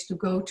place to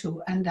go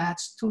to, and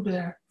that's to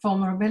their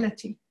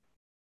vulnerability.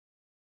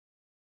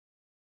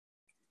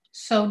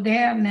 So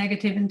their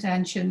negative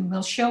intention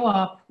will show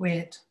up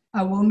with,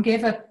 I won't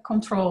give up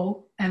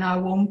control and I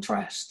won't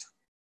trust.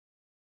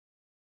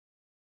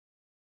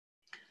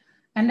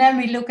 And then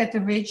we look at the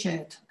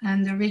rigid,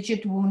 and the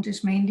rigid wound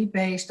is mainly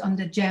based on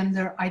the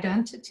gender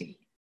identity.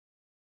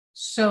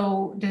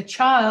 So the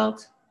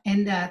child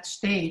in that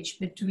stage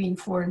between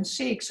 4 and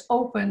 6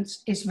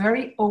 is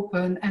very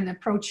open and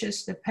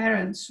approaches the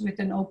parents with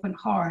an open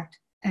heart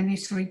and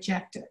is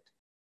rejected.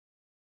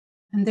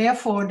 And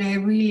therefore they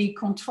really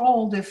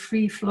control the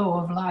free flow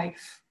of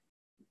life.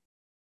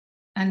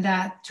 And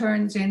that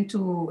turns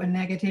into a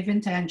negative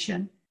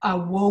intention. I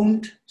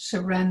won't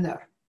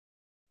surrender.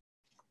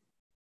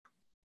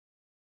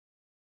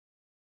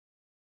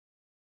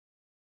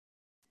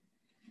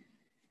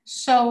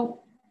 So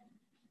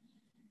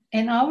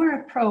in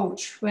our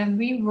approach, when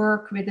we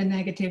work with a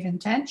negative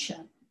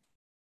intention,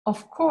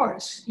 of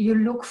course, you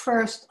look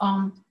first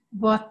on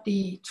what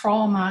the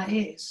trauma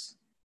is.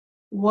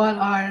 What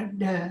are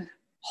the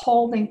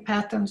holding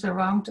patterns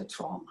around the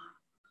trauma?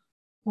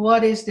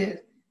 What is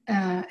the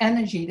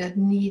energy that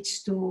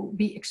needs to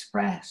be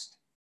expressed?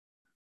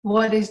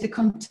 What is the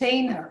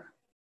container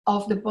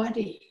of the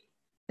body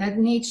that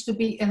needs to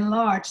be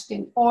enlarged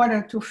in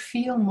order to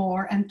feel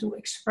more and to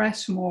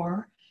express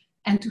more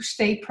and to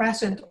stay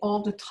present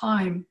all the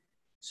time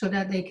so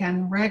that they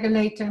can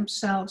regulate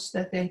themselves,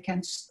 that they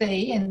can stay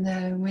in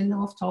the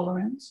window of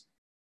tolerance.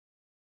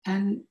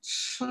 And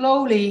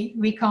slowly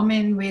we come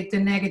in with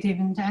the negative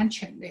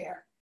intention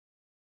there.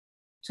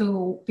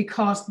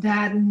 because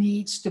that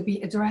needs to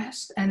be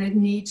addressed and it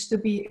needs to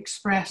be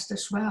expressed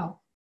as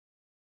well.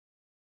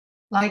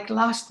 Like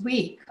last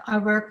week, I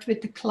worked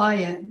with the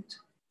client,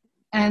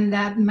 and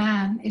that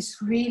man is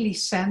really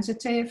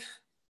sensitive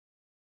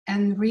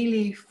and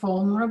really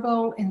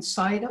vulnerable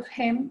inside of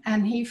him,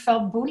 and he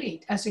felt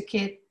bullied as a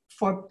kid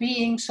for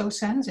being so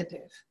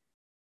sensitive.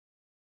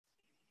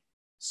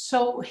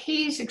 So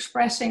he's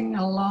expressing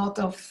a lot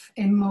of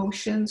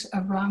emotions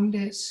around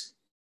this: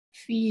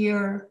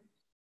 fear,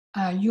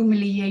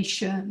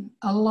 humiliation,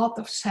 a lot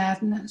of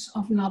sadness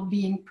of not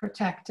being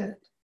protected,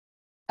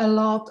 a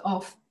lot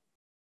of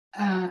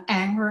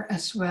anger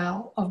as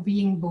well, of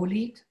being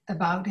bullied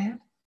about it.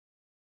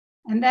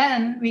 And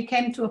then we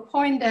came to a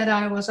point that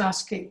I was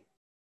asking,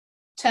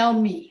 tell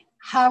me,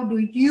 how do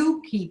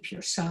you keep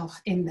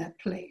yourself in that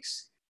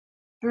place?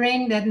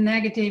 Bring that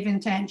negative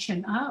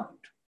intention out.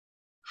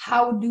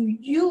 How do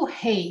you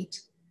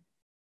hate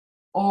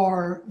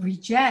or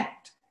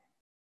reject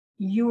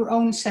your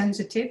own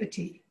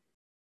sensitivity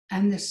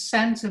and the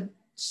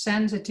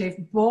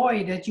sensitive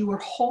boy that you were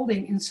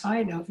holding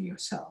inside of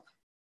yourself?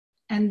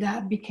 And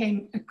that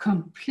became a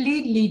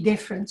completely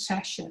different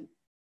session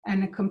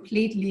and a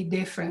completely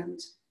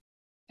different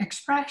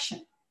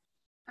expression.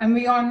 And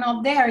we are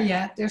not there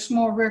yet. There's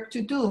more work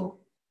to do.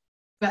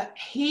 But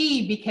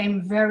he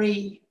became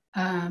very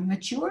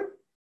mature.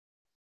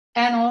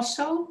 And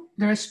also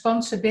the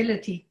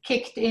responsibility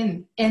kicked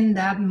in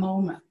that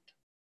moment.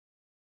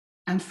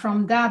 And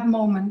from that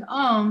moment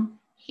on,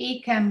 he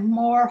can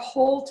more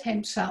hold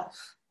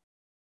himself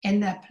in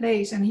that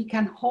place, and he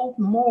can hold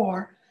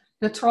more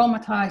the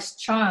traumatized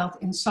child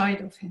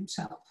inside of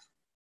himself.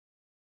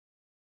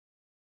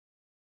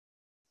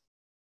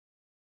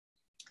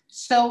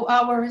 So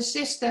our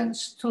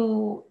resistance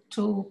to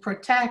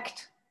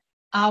protect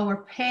our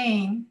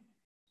pain,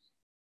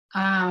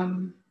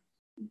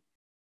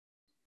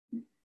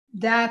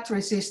 that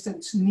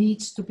resistance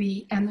needs to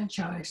be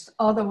energized.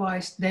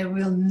 Otherwise, there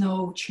will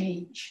no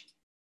change.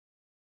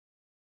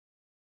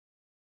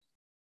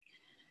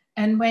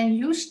 And when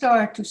you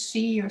start to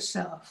see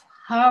yourself,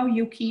 how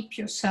you keep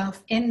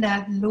yourself in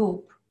that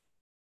loop,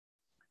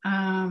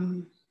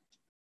 and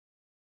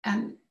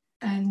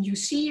you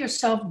see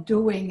yourself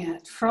doing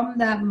it from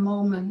that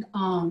moment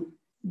on,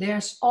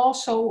 there's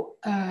also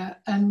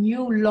a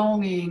new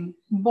longing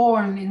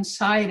born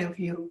inside of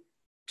you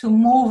to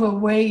move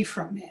away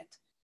from it,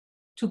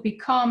 to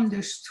become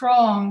the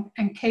strong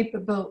and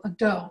capable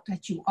adult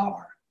that you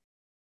are.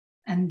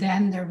 And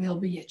then there will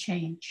be a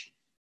change.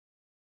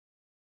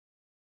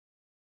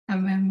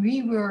 And when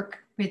we work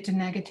with the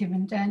negative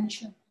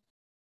intention,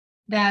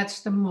 that's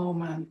the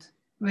moment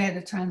where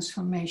the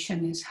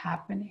transformation is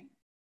happening.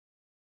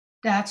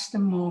 That's the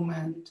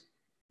moment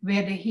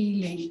where the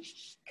healing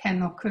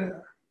can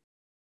occur.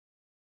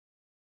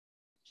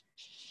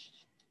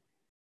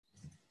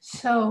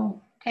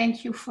 So,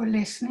 thank you for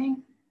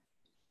listening.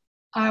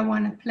 I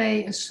want to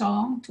play a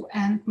song to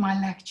end my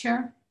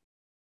lecture.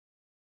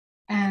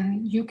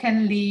 And you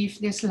can leave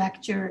this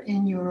lecture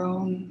in your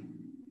own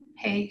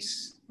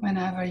pace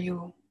whenever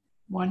you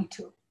want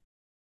to.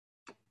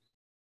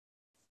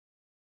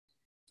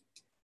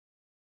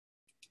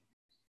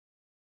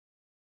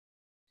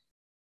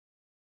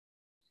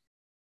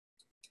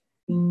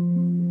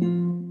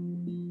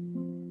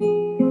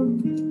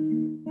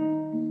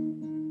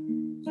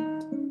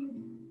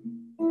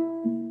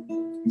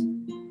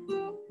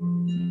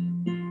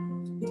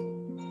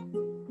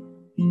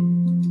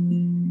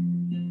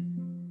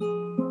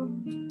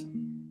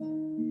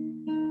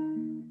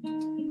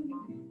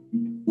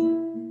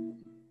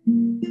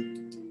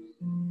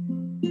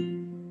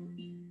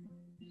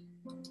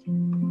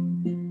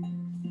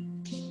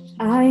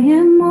 I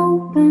am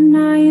open,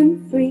 I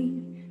am free,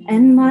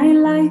 and my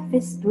life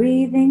is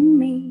breathing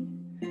me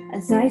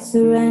as I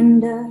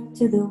surrender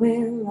to the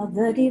will of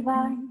the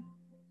divine.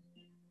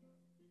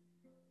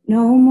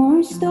 No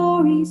more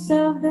stories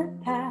of the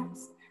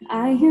past,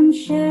 I am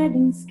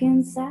shedding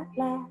skins at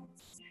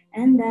last,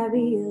 and I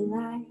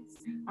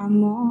realize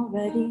I'm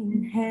already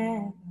in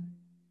heaven.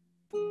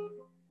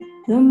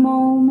 The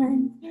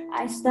moment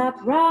I stop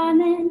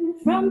running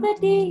from the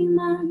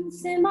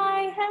demons in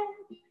my head,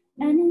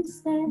 and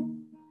instead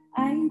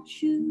I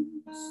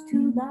choose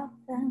to love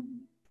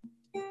them.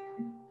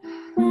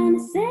 When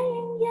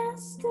saying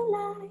yes to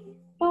life,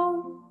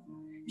 both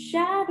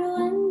shadow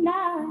and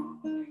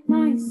light,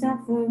 my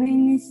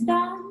suffering is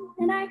done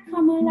and I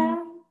come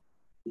alive.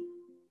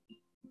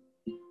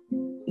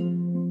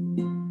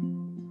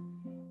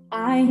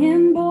 I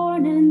am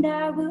born and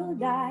I will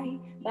die,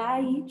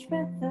 by each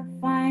breath a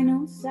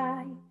final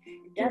sigh.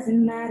 It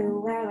doesn't matter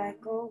where I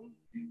go,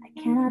 I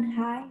cannot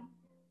hide.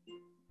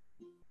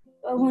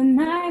 But when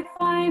I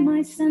find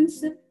my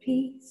sense of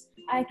peace,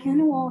 I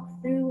can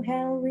walk through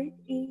hell with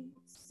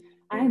ease.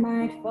 I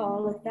might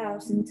fall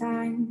 1,000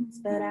 times,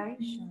 but I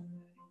shall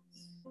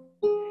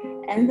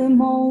rise. And the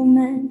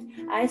moment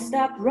I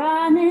stop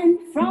running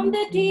from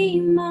the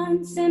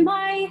demons in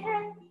my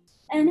head,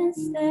 and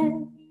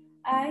instead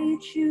I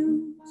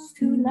choose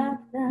to love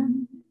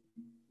them.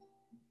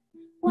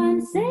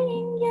 When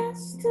saying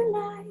yes to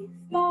life,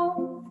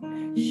 both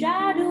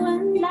shadow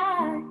and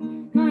light,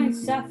 my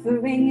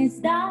suffering is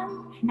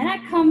done and I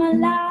come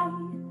alive.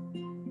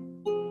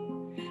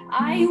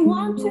 I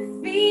want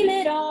to feel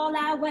it all.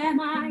 I wear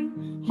my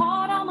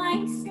heart on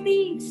my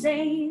sleeve,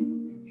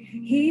 saying,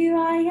 here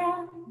I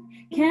am.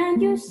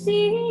 Can you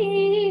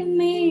see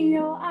me?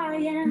 Oh, I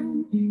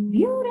am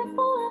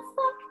beautiful and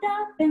fucked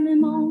up in the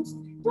most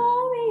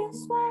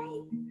glorious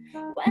way.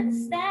 When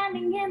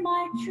standing in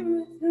my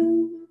truth,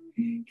 who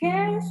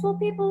cares what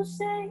people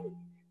say?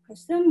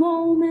 'Cause the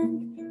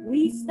moment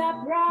we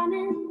stop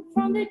running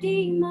from the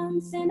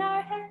demons in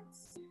our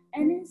heads,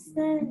 and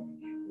instead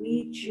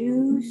we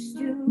choose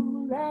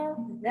to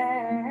love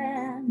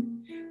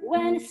them.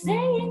 When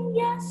saying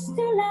yes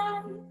to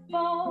life,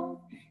 both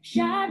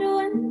shadow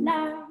and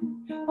light,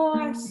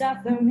 our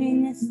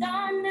suffering is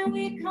done and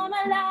we come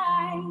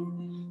alive.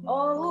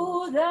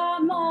 Oh,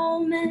 the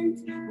moment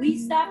we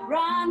stop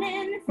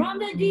running from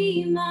the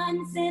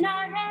demons in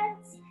our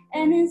heads,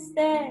 and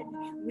instead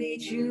we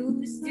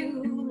choose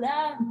to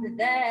love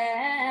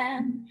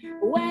them.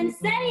 When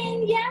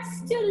saying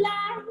yes to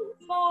life,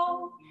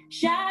 oh,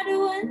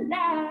 shadow and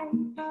light,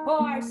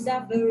 our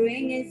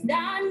suffering is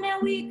done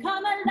and we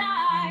come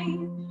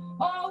alive.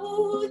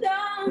 Oh,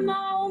 the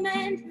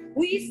moment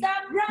we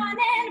stop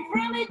running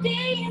from the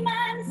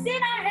demons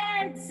in our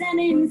heads, and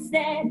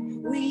instead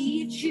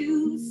we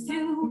choose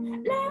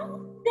to love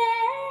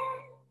them.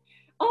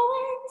 Oh,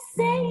 and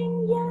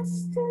saying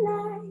yes to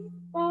life,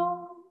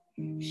 oh,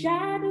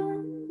 shadow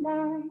and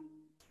light,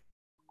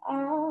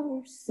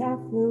 our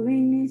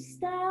suffering is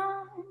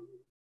done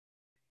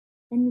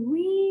and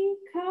we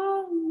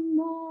come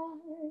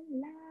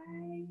alive.